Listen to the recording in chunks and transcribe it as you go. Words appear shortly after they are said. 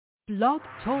Blog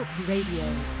Talk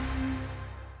Radio.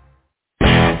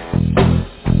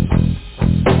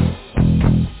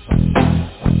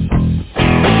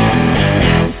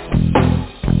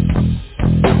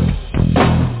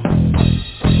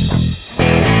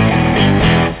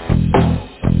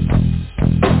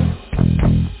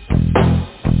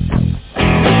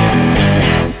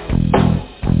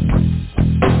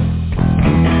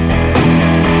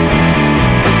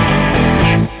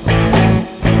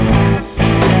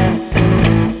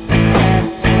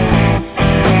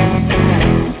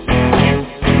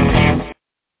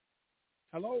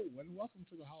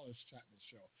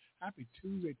 Happy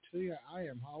Tuesday to you. I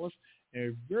am Hollis,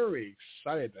 and very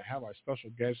excited to have our special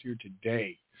guest here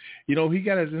today. You know, he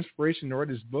got his inspiration to write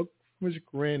his book from his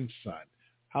grandson.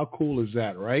 How cool is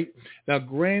that, right? Now,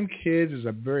 grandkids is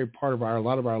a very part of a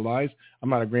lot of our lives. I'm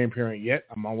not a grandparent yet.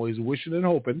 I'm always wishing and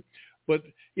hoping. But,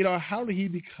 you know, how did he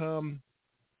become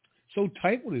so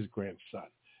tight with his grandson?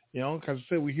 You know, because I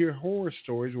said we hear horror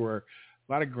stories where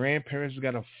a lot of grandparents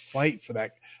got to fight for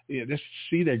that, just to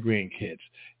see their grandkids.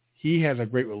 He has a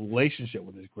great relationship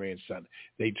with his grandson.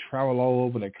 They travel all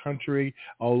over the country,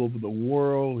 all over the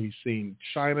world. He's seen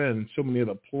China and so many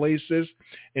other places,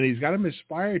 and he's got him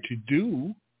inspired to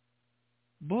do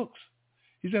books.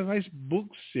 He's got a nice book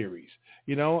series.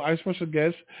 You know, our special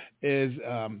guest is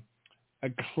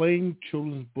acclaimed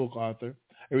children's book author,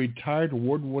 a retired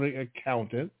award-winning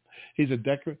accountant. He has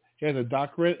a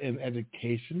doctorate in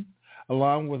education,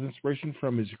 along with inspiration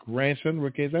from his grandson,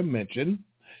 Ricky, as I mentioned,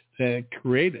 that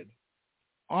created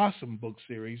awesome book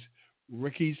series,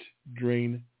 Ricky's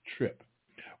Dream Trip.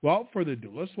 Without further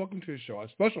ado, let's welcome to the show our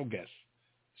special guest.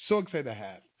 So excited to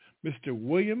have Mr.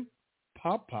 William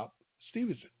Pop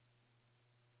Stevenson.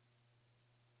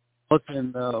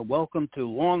 And welcome to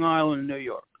Long Island, New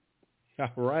York. All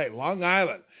right, Long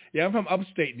Island. Yeah, I'm from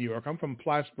upstate New York. I'm from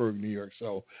Plattsburgh, New York,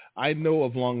 so I know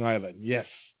of Long Island. Yes,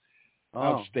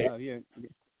 upstate.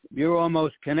 You're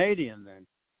almost Canadian then.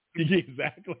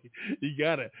 Exactly. You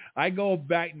got it. I go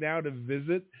back now to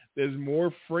visit. There's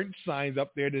more French signs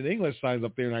up there than English signs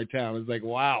up there in our town. It's like,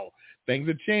 wow, things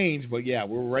have changed. But, yeah,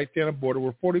 we're right there on the border.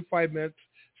 We're 45 minutes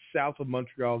south of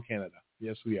Montreal, Canada.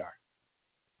 Yes, we are.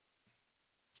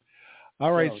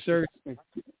 All right, sir.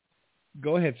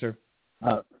 Go ahead, sir.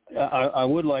 I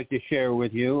would like to share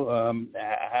with you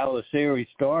how the series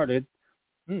started.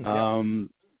 It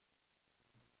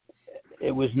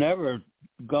was never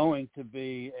going to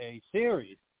be a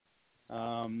series.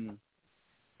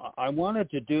 I wanted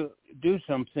to do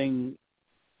something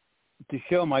to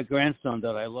show my grandson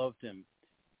that I loved him.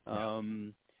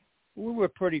 We were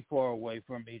pretty far away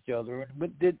from each other,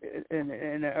 but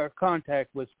and our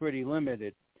contact was pretty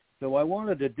limited. So I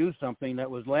wanted to do something that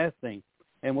was lasting.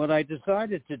 And what I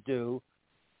decided to do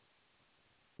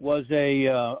was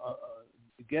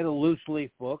get a loose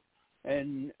leaf book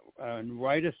and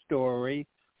write a story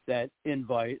that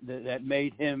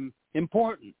made him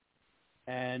important,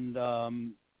 and I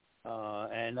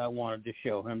wanted to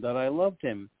show him that I loved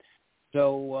him.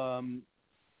 So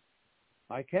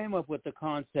I came up with the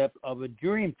concept of a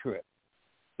dream trip,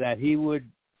 that he would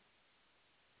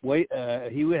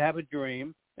have a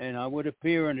dream, and I would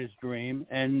appear in his dream,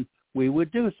 and we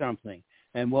would do something.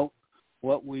 And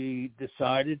what we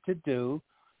decided to do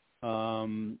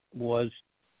was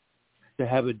to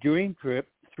have a dream trip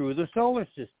through the solar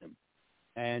system,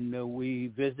 and we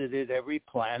visited every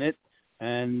planet,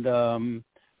 and there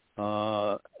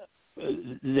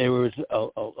was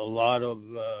a lot of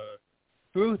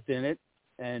truth in it,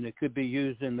 and it could be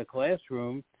used in the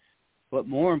classroom. But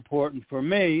more important for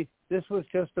me, this was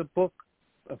just a book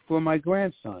for my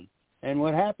grandson. And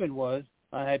what happened was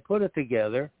I had put it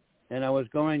together, and I was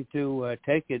going to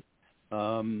take it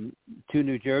to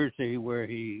New Jersey where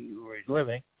he's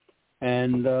living,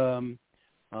 and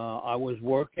I was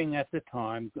working at the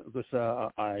time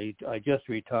because I just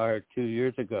retired 2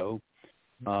 years ago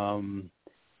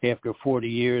after 40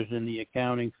 years in the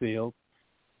accounting field.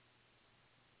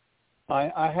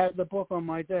 I had the book on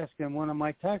my desk, and one of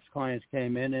my tax clients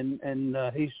came in, and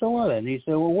he saw it, and he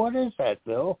said, "Well, what is that,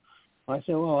 Bill?" I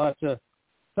said, "Well, that's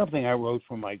something I wrote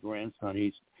for my grandson."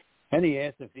 And he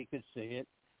asked if he could see it.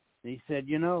 And he said,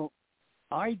 "You know,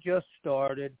 I just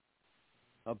started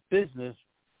a business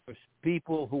for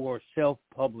people who are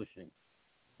self-publishing,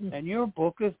 and your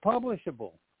book is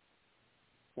publishable.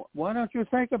 Why don't you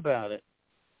think about it?"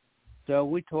 So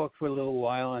we talked for a little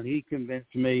while, and he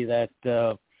convinced me that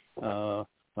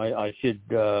I should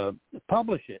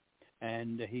publish it.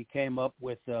 And he came up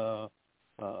with a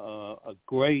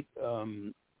great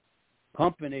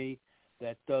company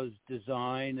that does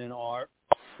design and art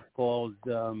called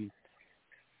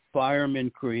Fireman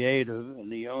Creative,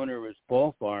 and the owner is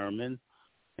Paul Fireman.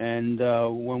 And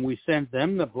when we sent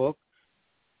them the book,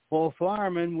 Paul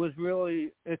Fireman was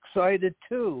really excited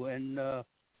too, and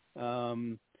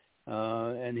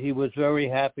he was very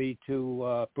happy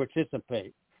to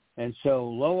participate. And so,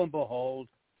 lo and behold,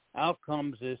 out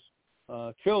comes this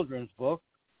children's book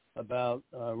about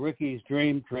Ricky's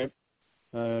dream trip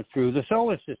through the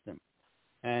solar system,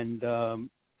 and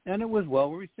it was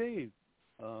well received.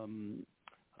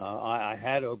 I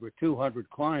had over 200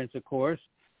 clients, of course,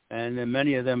 and then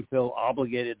many of them feel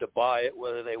obligated to buy it,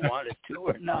 whether they wanted to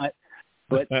or not.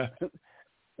 But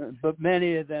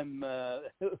many of them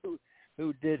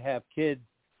who did have kids,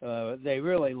 they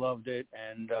really loved it,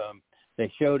 and they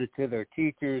showed it to their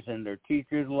teachers, and their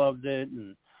teachers loved it,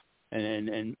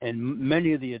 and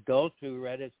many of the adults who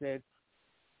read it said,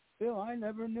 "Bill, I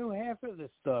never knew half of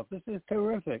this stuff. This is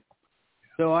terrific."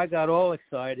 So I got all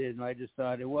excited, and I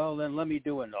decided, well, then let me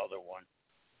do another one.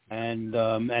 And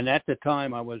at the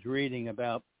time, I was reading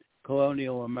about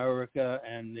colonial America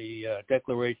and the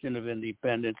Declaration of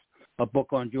Independence. A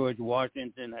book on George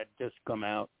Washington had just come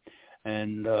out.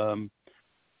 And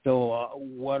so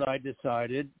what I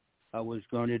decided, I was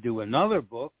going to do another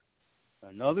book,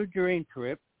 another dream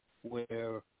trip,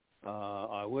 where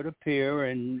I would appear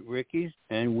in Ricky's,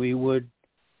 and we would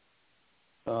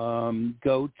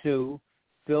go to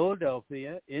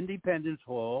Philadelphia, Independence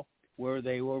Hall, where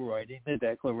they were writing the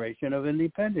Declaration of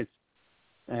Independence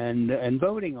and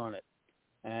voting on it.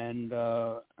 And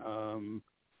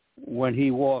when he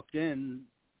walked in,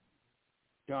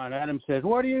 John Adams says,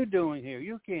 "What are you doing here?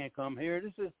 You can't come here.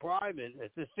 This is private.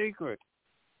 It's a secret."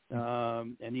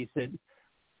 And he said,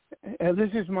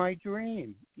 "This is my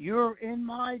dream. You're in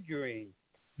my dream."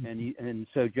 And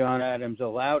so John Adams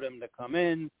allowed him to come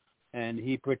in, and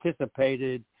he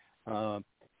participated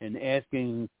in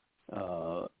asking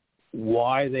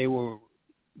why they were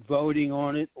voting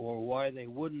on it or why they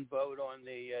wouldn't vote on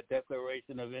the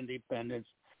Declaration of Independence.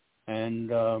 And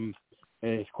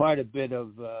there's quite a bit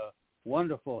of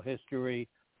wonderful history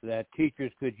that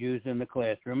teachers could use in the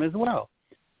classroom as well.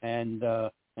 And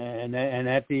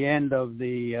at the end of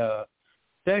the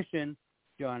session,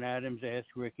 John Adams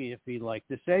asked Ricky if he'd like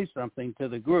to say something to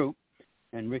the group.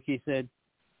 And Ricky said,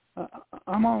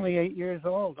 "I'm only 8 years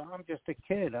old. I'm just a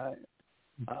kid. I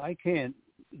can't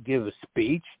give a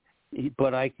speech,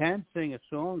 but I can sing a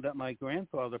song that my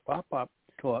grandfather, Pop-Pop,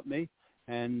 taught me."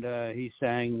 And he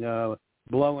sang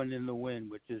 "Blowin' in the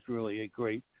Wind," which is really a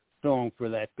great song for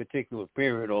that particular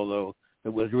period, although it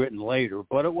was written later.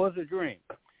 But it was a dream.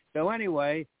 So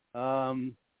anyway,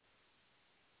 the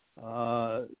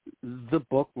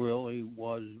book really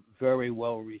was very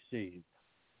well received.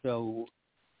 So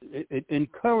it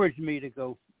encouraged me to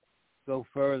go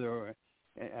further.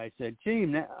 I said,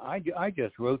 "Gee, I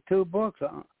just wrote 2 books.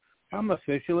 I'm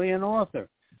officially an author."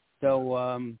 So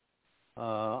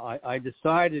I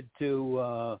decided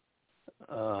to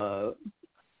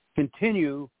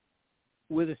continue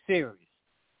with a series.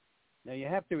 Now you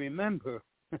have to remember,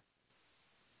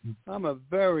 I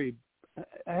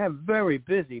have very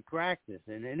busy practice,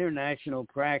 an international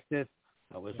practice.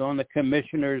 I was on the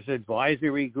Commissioner's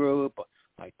Advisory Group.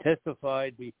 I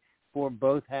testified before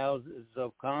both houses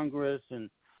of Congress, and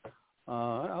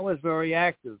I was very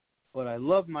active. But I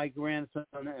loved my grandson,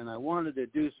 and I wanted to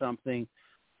do something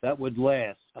that would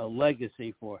last, a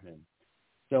legacy for him.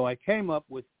 So I came up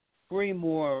with 3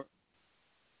 more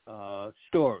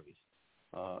stories.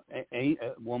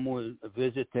 One was a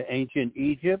visit to ancient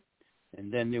Egypt,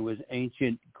 and then there was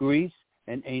ancient Greece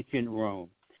and ancient Rome.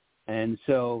 And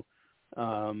so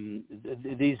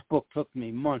these books took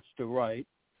me months to write,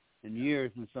 and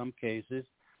years in some cases.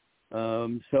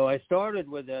 So I started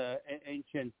with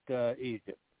ancient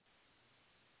Egypt.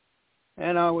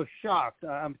 And I was shocked.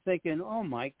 I'm thinking, oh,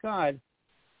 my God,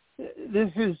 this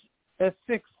is a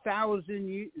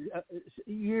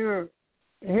 6,000-year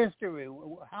history.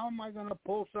 How am I going to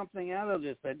pull something out of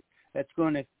this that's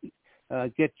going to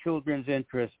get children's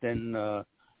interest and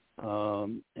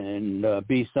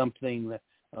be something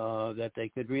that they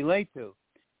could relate to?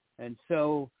 And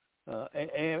so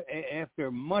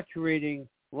after much reading,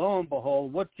 lo and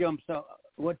behold, what jumps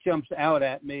out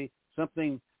at me,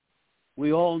 something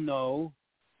we all know,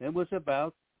 it was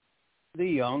about the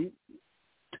young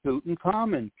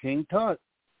Tutankhamun, King Tut.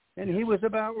 And he was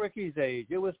about Ricky's age.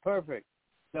 It was perfect.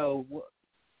 So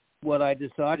what I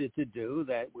decided to do,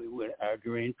 that our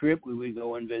dream trip, we would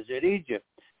go and visit Egypt.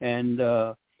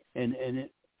 But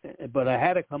I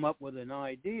had to come up with an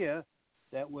idea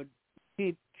that would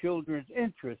keep children's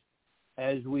interest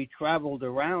as we traveled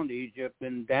around Egypt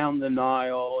and down the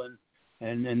Nile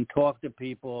and talked to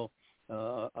people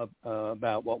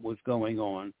about what was going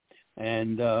on.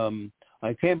 And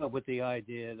I came up with the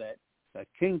idea that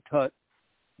King Tut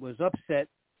was upset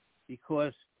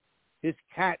because his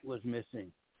cat was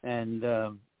missing. And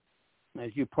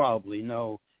as you probably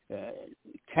know,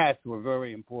 cats were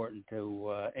very important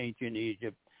to ancient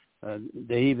Egypt.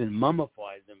 They even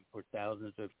mummified them for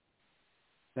thousands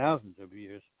of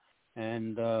years.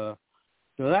 And so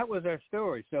that was our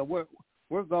story. So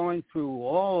we're going through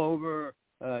all over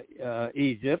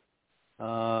Egypt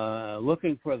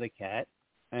looking for the cat.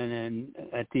 And then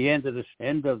at the end of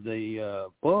the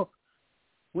book,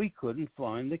 we couldn't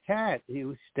find the cat. He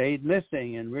stayed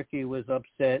missing, and Ricky was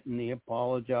upset, and he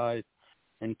apologized.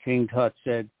 And King Tut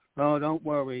said, "Oh, don't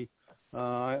worry.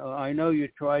 I know you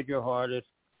tried your hardest.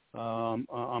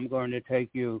 I'm going to take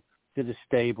you to the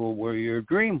stable where your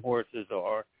dream horses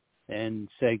are and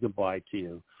say goodbye to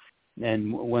you."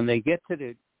 And when they get to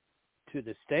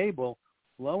the stable,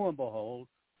 lo and behold,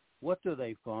 what do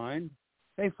they find?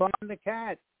 They find the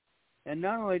cat. And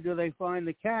not only do they find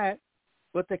the cat,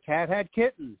 but the cat had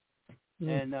kittens.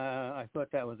 And I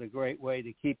thought that was a great way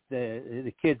to keep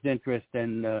the kids' interest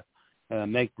and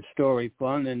make the story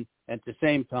fun, and at the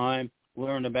same time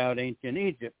learn about ancient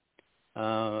Egypt.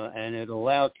 And it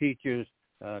allowed teachers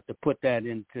to put that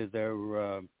into their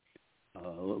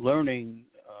learning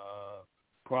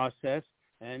process,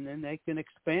 and then they can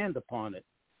expand upon it.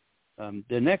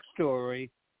 The next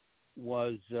story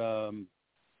was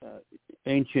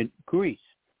ancient Greece,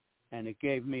 and it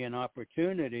gave me an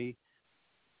opportunity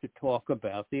to talk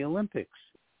about the Olympics,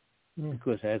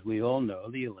 because as we all know,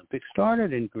 the Olympics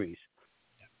started in Greece.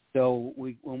 So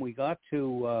when we got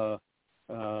to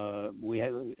we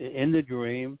had in the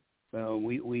dream,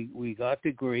 we got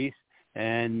to Greece,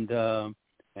 and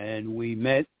we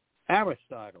met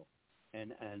Aristotle,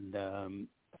 and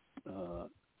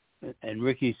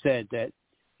Ricky said that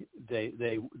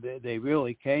they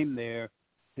really came there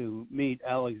to meet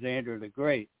Alexander the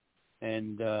Great,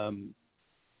 and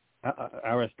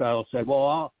Aristotle said,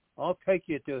 "Well, I'll take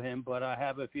you to him, but I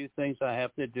have a few things I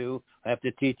have to do. I have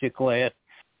to teach a class."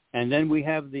 And then we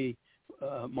have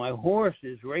my horse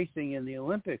is racing in the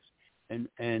Olympics,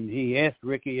 and he asked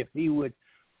Ricky if he would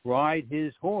ride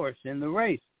his horse in the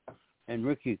race. And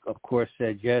Ricky, of course,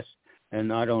 said yes,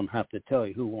 and I don't have to tell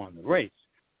you who won the race.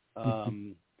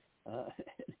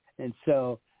 And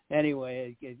so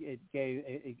anyway,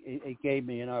 it gave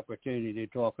me an opportunity to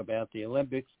talk about the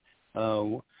Olympics,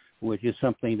 which is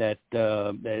something that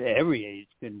every age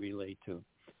can relate to.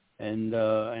 And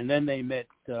then they met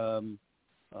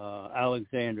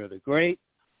Alexander the Great,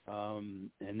 and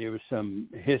there was some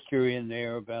history in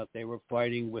there about they were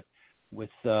fighting with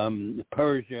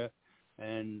Persia,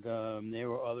 and there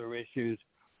were other issues.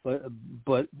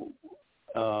 But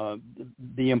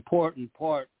the important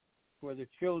part for the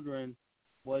children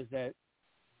was that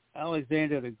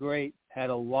Alexander the Great had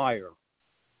a lyre,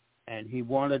 and he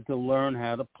wanted to learn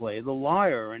how to play the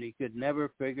lyre, and he could never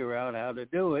figure out how to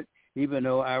do it, even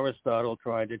though Aristotle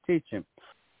tried to teach him.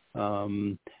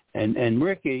 And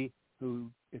Ricky,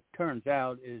 who it turns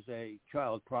out is a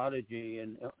child prodigy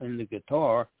in the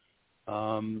guitar,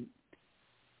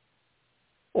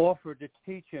 offered to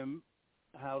teach him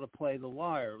how to play the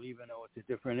lyre, even though it's a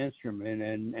different instrument,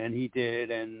 and he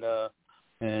did, and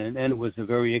it was a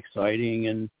very exciting,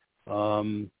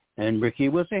 and Ricky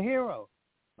was a hero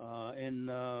in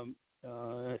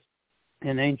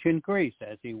ancient Greece,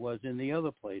 as he was in the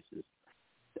other places.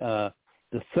 The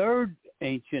third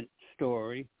ancient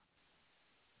story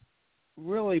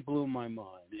really blew my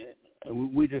mind.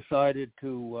 We decided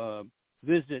to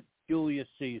visit Julius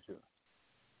Caesar,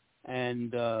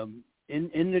 and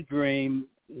in the dream,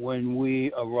 when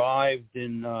we arrived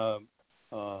in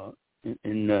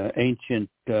ancient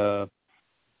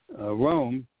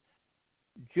Rome,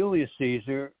 Julius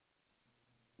Caesar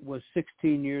was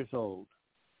 16 years old,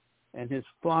 and his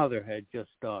father had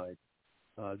just died.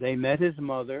 They met his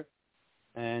mother,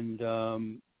 and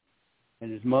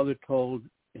his mother told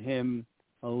him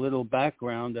a little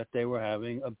background that they were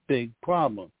having a big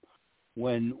problem.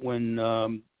 When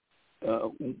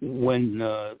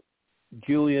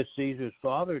Julius Caesar's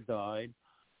father died,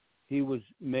 he was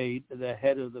made the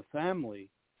head of the family,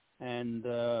 and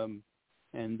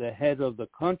the head of the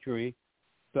country,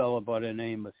 a fellow by the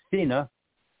name of Cinna,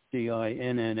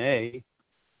 Cinna.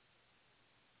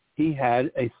 He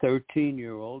had a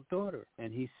 13-year-old daughter,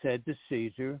 and he said to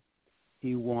Caesar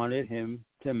he wanted him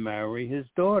to marry his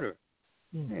daughter.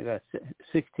 You got a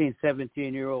 16,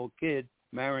 17-year-old kid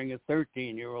marrying a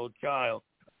 13-year-old child,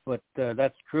 but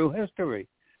that's true history.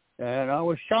 And I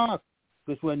was shocked,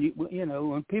 because when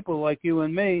people like you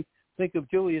and me think of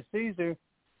Julius Caesar,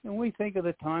 And we think of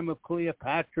the time of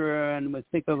Cleopatra, and we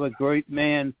think of a great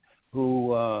man who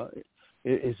was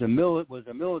a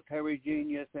military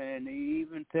genius, and he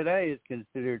even today is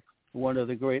considered one of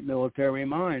the great military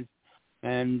minds.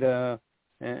 And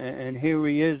here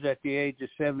he is at the age of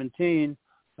 17,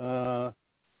 and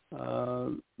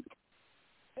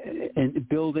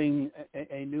building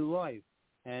a new life.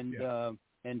 And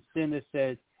Cinna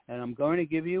says, and I'm going to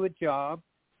give you a job.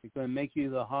 We're going to make you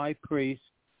the high priest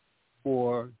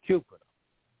for Jupiter.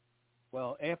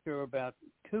 Well, after about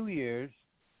 2 years,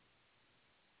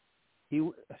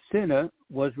 Cinna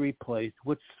was replaced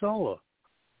with Sulla.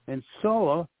 And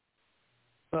Sulla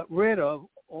got rid of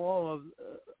all of,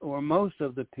 or most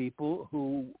of the people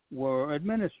who were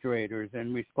administrators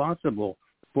and responsible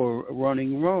for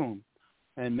running Rome.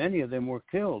 And many of them were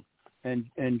killed. And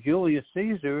Julius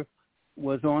Caesar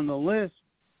was on the list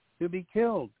to be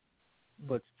killed.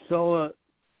 But Sulla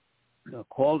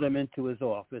called him into his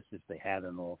office, if they had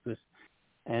an office,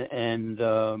 and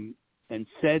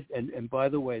said, and by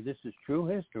the way, this is true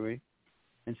history,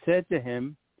 and said to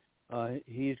him,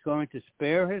 he's going to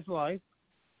spare his life,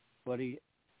 but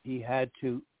he had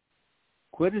to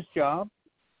quit his job,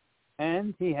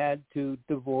 and he had to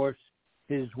divorce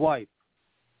his wife.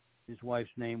 His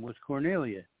wife's name was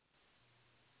Cornelia.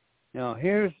 Now,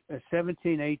 here's a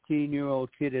 17, 18-year-old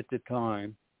kid at the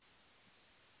time.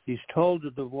 He's told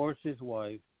to divorce his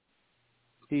wife.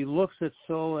 He looks at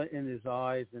Sulla in his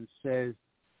eyes and says,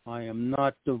 I am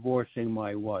not divorcing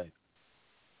my wife.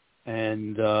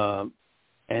 And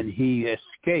he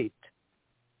escaped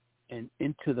and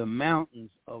into the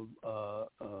mountains of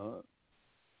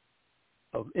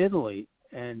Italy.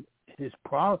 And his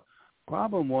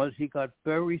problem was he got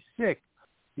very sick.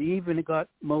 He even got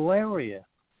malaria,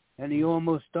 and he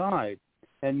almost died.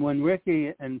 And when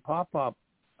Ricky and Pop-Pop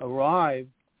arrived,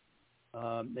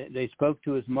 they spoke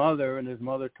to his mother, and his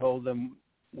mother told them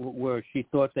where she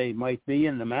thought they might be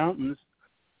in the mountains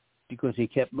because he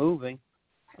kept moving.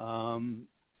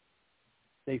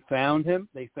 They found him.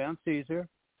 They found Caesar,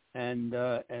 and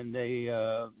they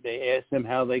asked him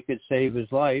how they could save his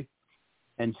life.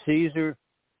 And Caesar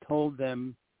told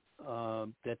them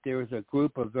that there was a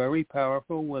group of very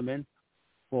powerful women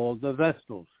called the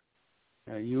Vestals.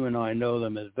 Now, you and I know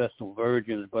them as Vestal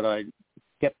virgins, but I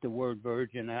kept the word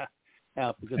virgin out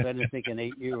because I didn't think an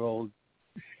 8-year-old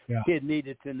kid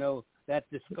needed to know that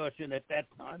discussion at that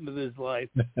time of his life.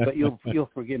 But you'll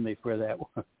forgive me for that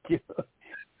one.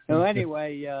 So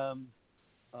anyway,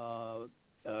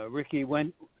 Ricky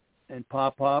went and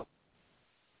Pop-Pop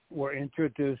were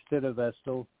introduced to the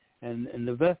Vestals, and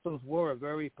the Vestals were a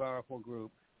very powerful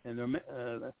group, and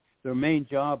their main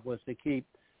job was to keep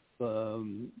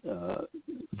the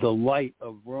light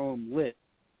of Rome lit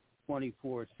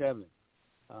 24/7.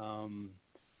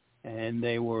 And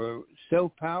they were so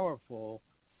powerful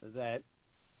that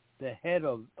the head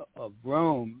of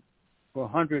Rome for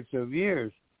hundreds of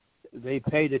years, they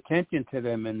paid attention to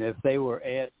them, and if they were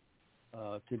asked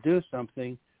to do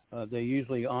something, they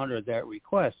usually honored that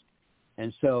request.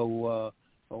 And so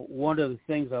one of the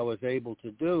things I was able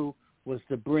to do was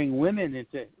to bring women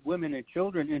and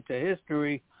children into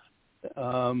history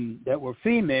that were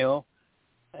female,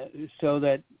 so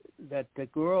that the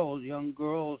young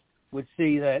girls would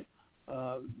see that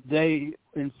they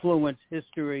influenced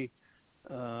history,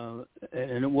 and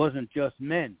it wasn't just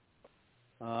men.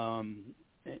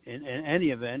 In any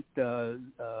event,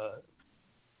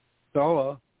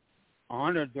 Sulla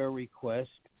honored their request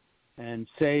and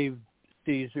saved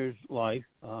Caesar's life.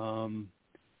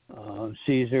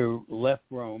 Caesar left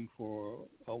Rome for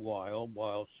a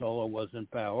while Sulla was in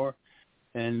power.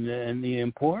 And the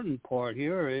important part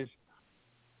here is,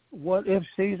 what if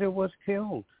Caesar was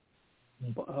killed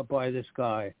by this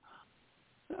guy?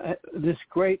 This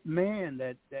great man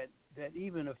that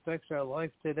even affects our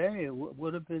life today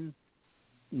would have been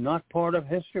not part of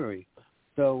history.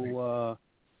 So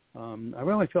I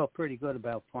really felt pretty good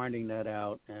about finding that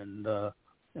out, and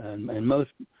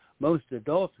most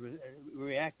adults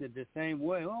reacted the same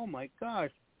way. Oh my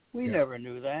gosh, we never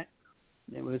knew that.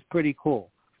 It was pretty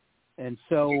cool. And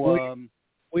so,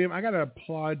 William, I got to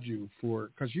applaud you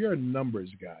because you're a numbers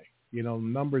guy. You know,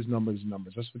 numbers.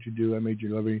 That's what you do. I made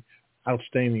your living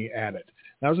outstanding at it.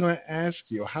 And I was going to ask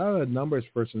you, how did a numbers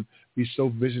person be so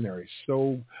visionary,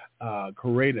 so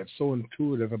creative, so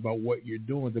intuitive about what you're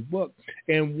doing with the book?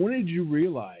 And when did you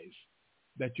realize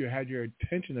that you had your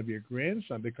attention of your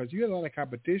grandson? Because you had a lot of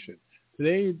competition.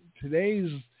 Today's,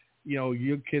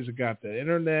 your kids have got the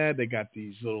internet. They got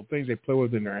these little things they play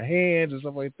with in their hands and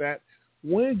stuff like that.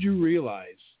 When did you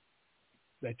realize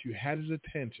that you had his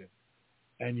attention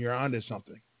and you're onto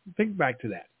something? Think back to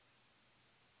that.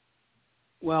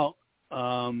 Well,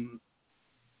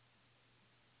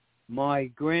 my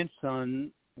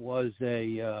grandson was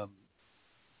a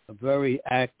very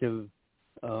active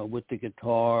with the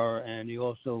guitar, and he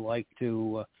also liked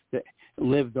to they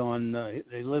lived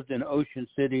in Ocean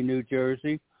City, New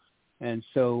Jersey, and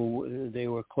so they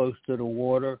were close to the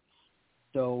water.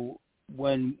 So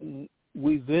when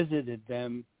we visited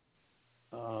them,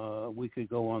 we could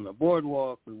go on the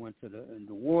boardwalk. We went in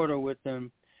the water with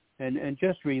them, and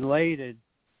just related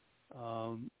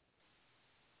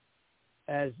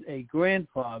as a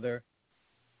grandfather.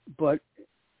 But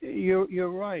you're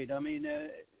right. I mean,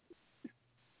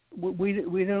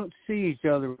 we don't see each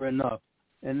other enough,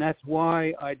 and that's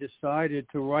why I decided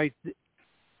to write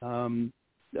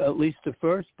at least the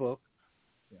first book,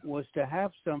 was to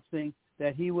have something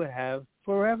that he would have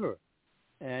forever,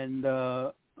 and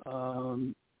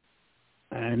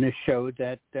it showed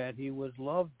that he was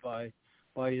loved by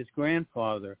his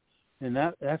grandfather, and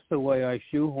that's the way I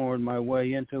shoehorned my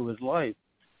way into his life.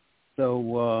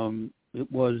 So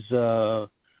it was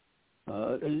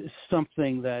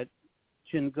something that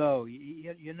can go.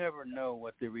 You never know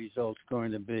what the result's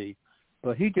going to be.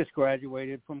 But he just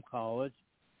graduated from college,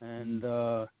 and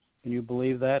can you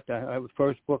believe that? The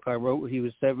first book I wrote, he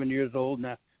was 7 years old.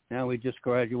 Now he just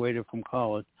graduated from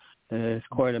college. It's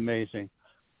quite amazing.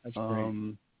 That's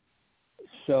great.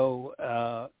 So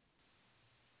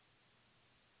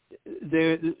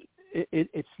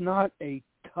it's not a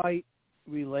tight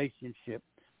relationship,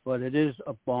 but it is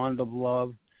a bond of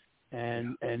love,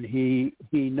 and he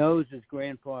knows his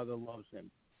grandfather loves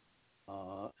him,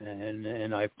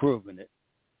 and I've proven it.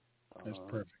 That's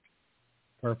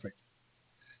perfect.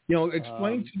 You know,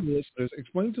 explain to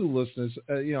the listeners,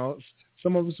 you know,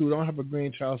 some of us who don't have a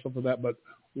grandchild, stuff like that, but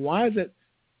why is it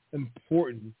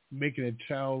important making a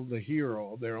child the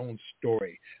hero of their own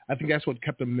story? I think that's what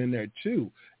kept them in there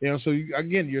too. You know, so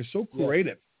again, you're so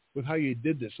creative with how you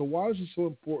did this. So why is it so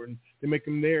important to make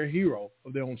them their hero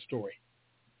of their own story?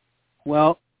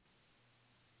 Well,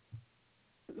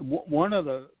 one of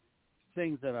the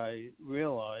things that I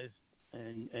realized,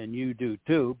 and you do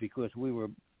too, because we were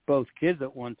both kids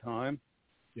at one time,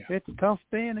 it's tough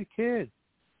being a kid,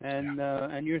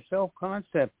 and your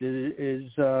self-concept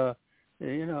is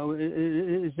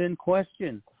in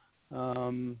question,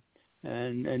 and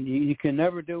you can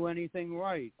never do anything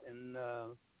right, and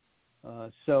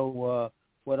so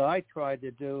what I tried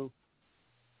to do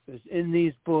is, in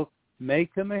these books,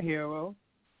 make him a hero,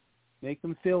 make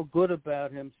him feel good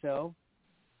about himself,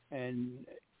 and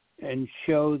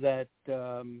show that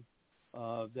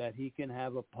that he can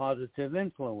have a positive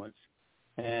influence,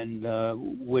 and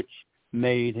which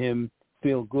made him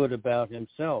feel good about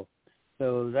himself.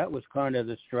 So that was kind of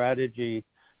the strategy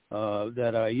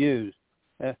that I used.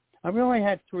 I really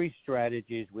had three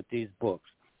strategies with these books.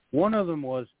 One of them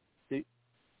was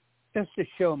just to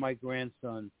show my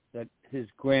grandson that his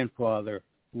grandfather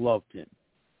loved him,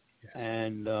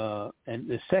 and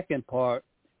the second part,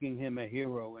 making him a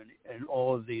hero in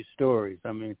all of these stories.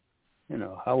 I mean, you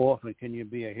know, how often can you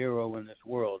be a hero in this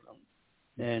world?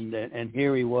 And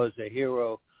here he was, a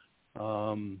hero,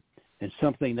 and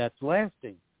something that's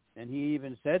lasting. And he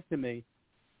even said to me,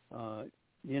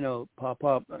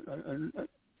 Pop,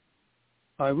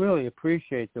 I really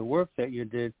appreciate the work that you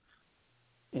did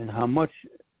and how much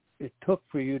it took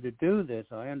for you to do this.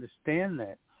 I understand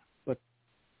that. But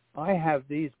I have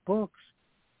these books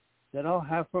that I'll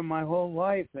have for my whole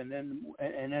life. And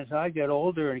as I get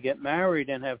older and get married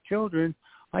and have children,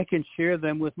 I can share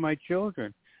them with my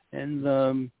children.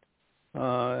 And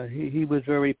he was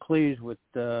very pleased with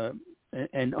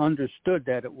and understood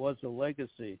that it was a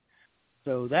legacy.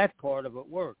 So that part of it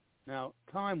worked. Now,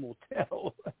 time will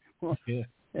tell.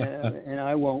 And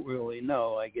I won't really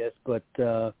know, I guess. But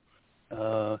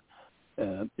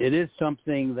it is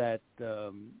something that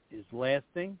is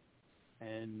lasting.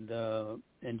 And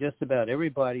just about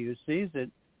everybody who sees it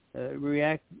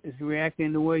is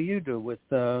reacting the way you do. With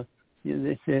they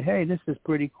say, "Hey, this is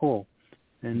pretty cool,"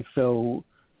 and so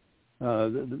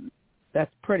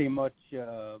that's pretty much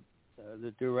the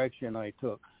direction I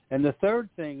took. And the third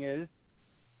thing is,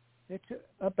 it's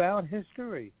about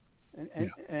history,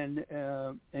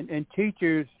 and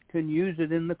teachers can use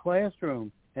it in the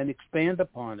classroom and expand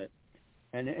upon it,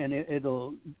 and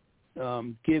it'll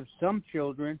give some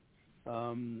children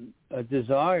a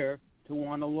desire to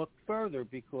want to look further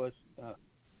because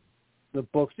the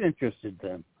books interested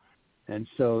them. And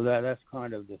so that's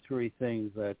kind of the three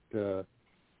things that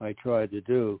I tried to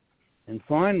do. And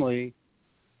finally,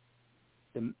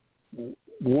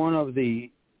 one of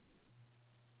the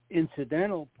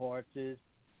incidental parts is,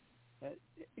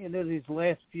 these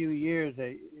last few years,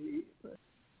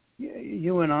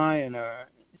 you and I and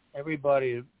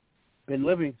everybody have been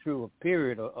living through a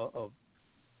period of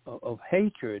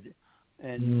hatred,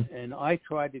 and I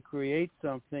tried to create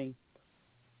something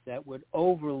that would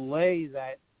overlay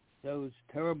those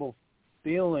terrible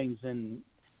feelings and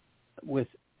with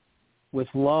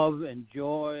love and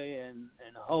joy and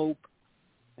hope,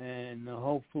 and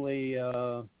hopefully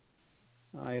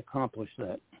I accomplished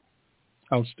that.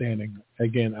 Outstanding.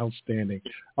 Again, outstanding.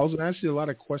 I was going to ask you a lot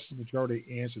of questions, but you already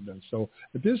answered them. So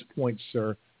at this point,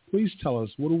 sir, please tell us,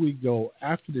 where do we go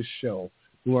after the show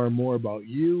to learn more about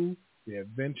you, the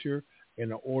adventure,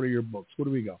 and the order of your books? Where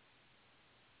do we go?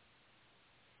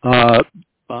 I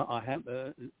have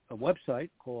a website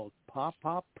called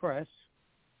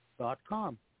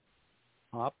poppoppress.com.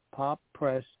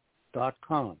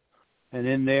 poppoppress.com. And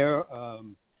in there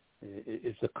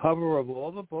is the cover of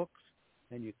all the books,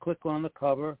 and you click on the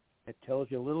cover. It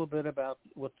tells you a little bit about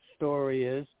what the story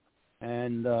is,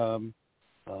 and how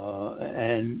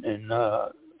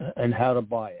to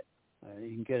buy it. You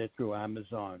can get it through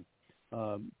Amazon.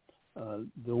 The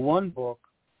one book,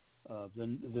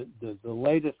 the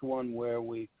latest one, where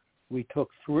we took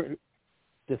the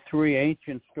three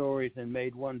ancient stories and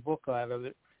made one book out of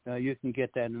it. You can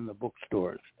get that in the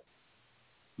bookstores.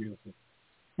 Beautiful.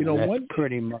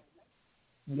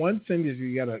 One thing is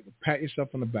you got to pat yourself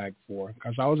on the back for,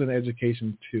 because I was in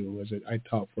education too, I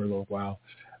taught for a little while.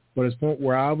 But it's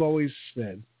where I've always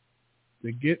said,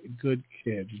 to get good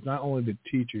kids, it's not only the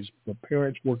teachers, but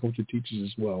parents working with the teachers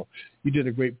as well. You did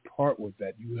a great part with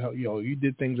that. You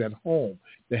did things at home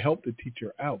to help the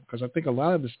teacher out, because I think a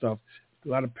lot of the stuff, a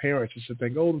lot of parents just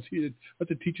think, let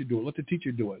the teacher do it. Let the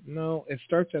teacher do it. No, it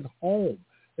starts at home.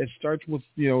 It starts with,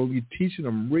 you teaching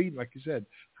them reading, like you said,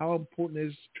 how important it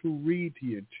is to read to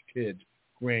your kids,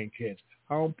 grandkids,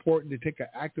 how important to take an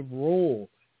active role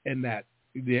in that,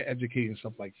 they're educating,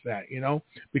 stuff like that,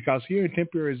 because here in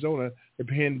Tempe, Arizona, the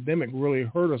pandemic really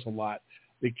hurt us a lot.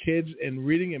 The kids in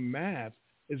reading and math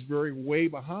is very way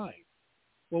behind.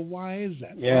 Well, why is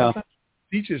that? Yeah. Well, it's not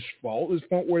the teacher's fault. It's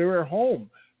fault where they're at home.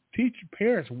 Teach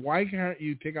parents, why can't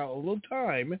you take out a little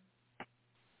time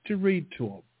to read to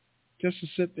them? Just to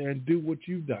sit there and do what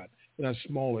you've done in a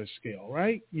smaller scale,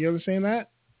 right? You understand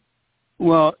that?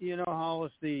 Well,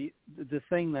 Hollis, the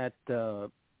thing that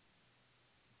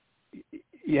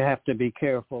you have to be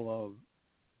careful of,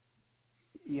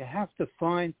 you have to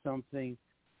find something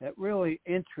that really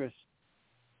interests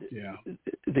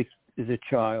the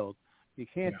child. You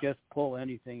can't just pull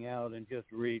anything out and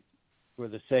just read for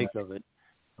the sake of it.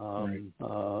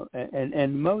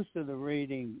 And most of the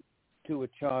reading to a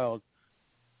child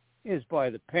is by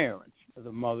the parents,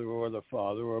 the mother or the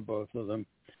father or both of them,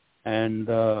 and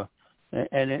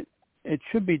it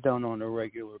should be done on a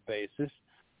regular basis,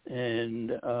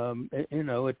 and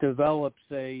it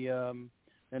develops an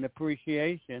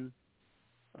appreciation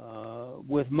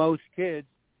with most kids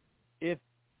if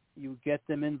you get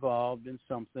them involved in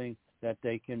something that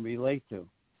they can relate to,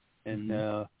 and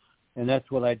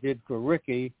that's what I did for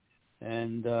Ricky,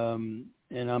 and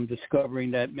I'm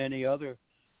discovering that many other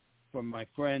from my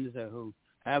friends who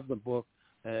have the book,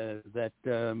 that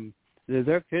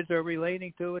their kids are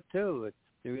relating to it too.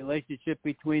 The relationship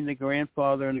between the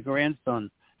grandfather and the grandson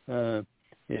can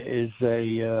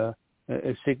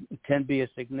be a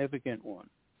significant one.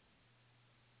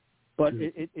 But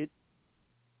it's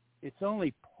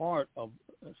only a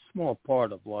small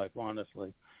part of life,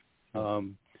 honestly.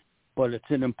 But it's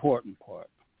an important part.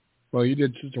 Well, you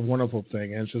did such a wonderful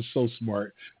thing, and it's just so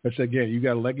smart. But again, you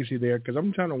got a legacy there, because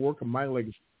I'm trying to work on my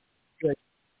legacy.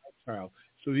 Child,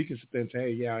 so he can sit there and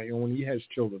say, hey, when he has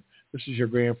children, this is your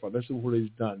grandfather. This is what he's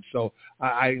done. So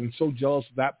I am so jealous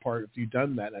of that part. If you've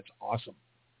done that, that's awesome.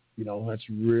 That's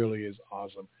really is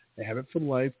awesome. They have it for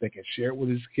life. They can share it with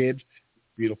his kids.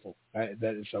 Beautiful. That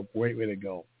is a great way to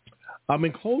go.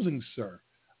 In closing, sir,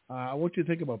 I want you to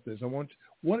think about this.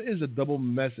 What is a double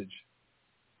message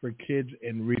for kids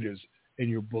and readers in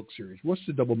your book series? What's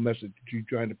the double message that you're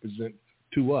trying to present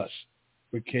to us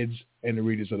for kids and the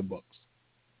readers of the books?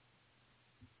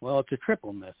 Well, it's a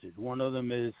triple message. One of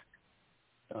them is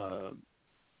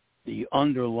the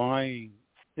underlying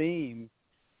theme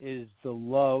is the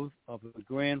love of a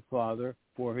grandfather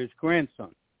for his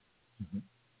grandson. Mm-hmm.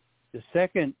 The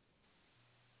second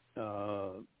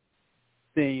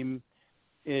theme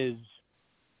is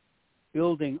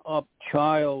building up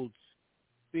child's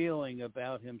feeling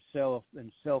about himself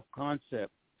and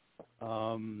self-concept,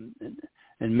 and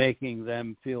making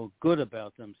them feel good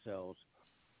about themselves.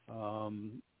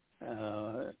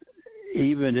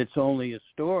 Even it's only a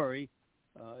story,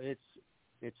 it's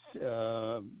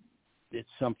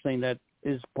something that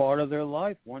is part of their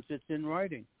life once it's in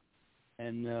writing,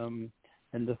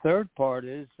 And the third part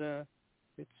is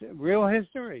it's real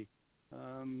history.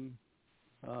 And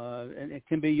it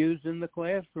can be used in the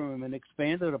classroom and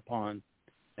expanded upon.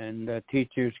 And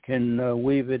teachers can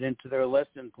weave it into their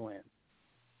lesson plan.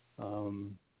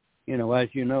 As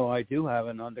you know, I do have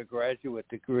an undergraduate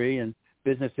degree in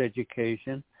business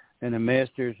education and a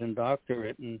master's and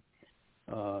doctorate in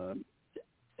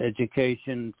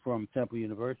education from Temple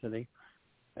University.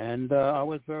 And I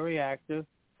was very active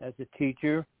as a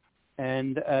teacher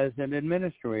and as an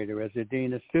administrator, as a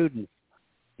dean of students.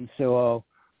 And so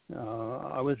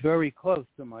I was very close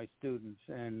to my students,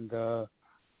 and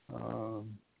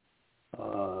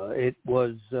it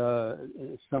was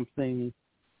something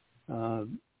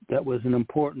that was an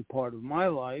important part of my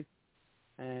life,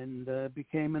 and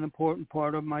became an important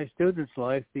part of my students'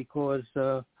 life because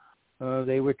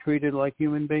they were treated like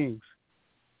human beings.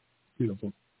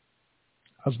 Beautiful.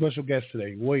 Our special guest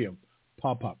today, William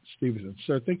Pop Stevenson.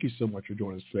 Sir, thank you so much for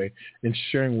joining us today and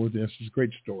sharing with us this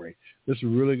great story. This is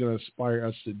really going to inspire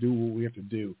us to do what we have to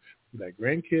do with our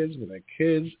grandkids, with our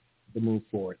kids, to move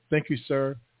forward. Thank you,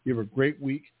 sir. You have a great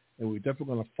week, and we're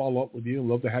definitely going to follow up with you and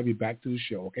love to have you back to the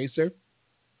show. Okay, sir?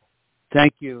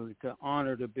 Thank you. It's an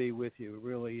honor to be with you. It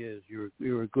really is.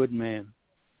 You're a good man.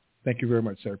 Thank you very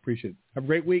much, sir. Appreciate it. Have a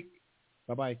great week.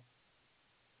 Bye-bye.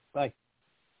 Bye.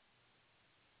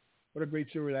 What a great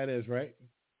story that is, right?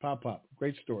 Pop.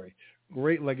 Great story.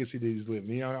 Great legacy that he's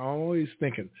living. I'm always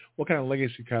thinking, what kind of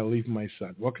legacy can I leave my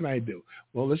son? What can I do?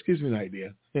 Well, this gives me an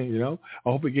idea. I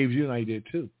hope it gives you an idea,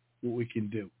 too, what we can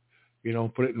do.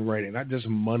 Put it in writing, not just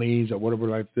monies or whatever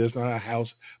like this, not a house,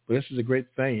 but this is a great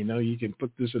thing. You can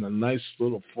put this in a nice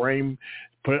little frame,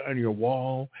 put it on your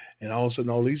wall, and all of a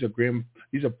sudden,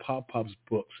 these are Pop's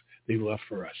books they left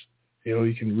for us.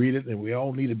 You can read it, and we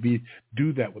all need to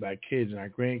do that with our kids and our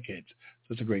grandkids.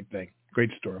 So it's a great thing.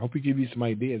 Great story. I hope we give you some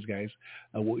ideas, guys,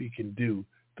 on what you can do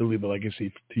to leave a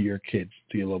legacy to your kids,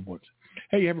 to your loved ones.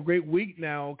 Hey, you have a great week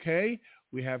now, okay?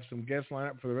 We have some guests lined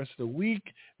up for the rest of the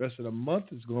week. The rest of the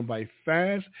month is going by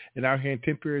fast. And out here in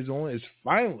Tempe, Arizona is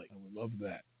finally. We love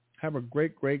that. Have a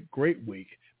great, great, great week.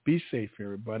 Be safe,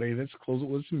 everybody. Let's close it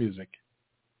with some music.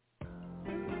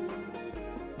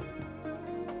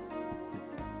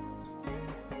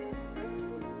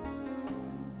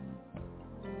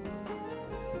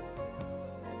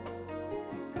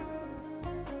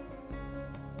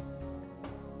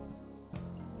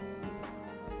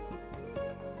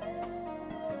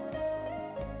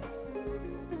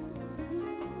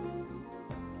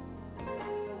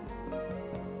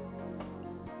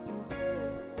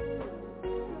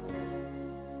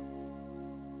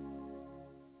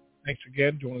 Thanks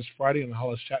again. Join us Friday on the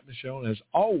Hollis Chapman Show. And as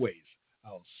always,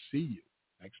 I'll see you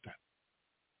next time.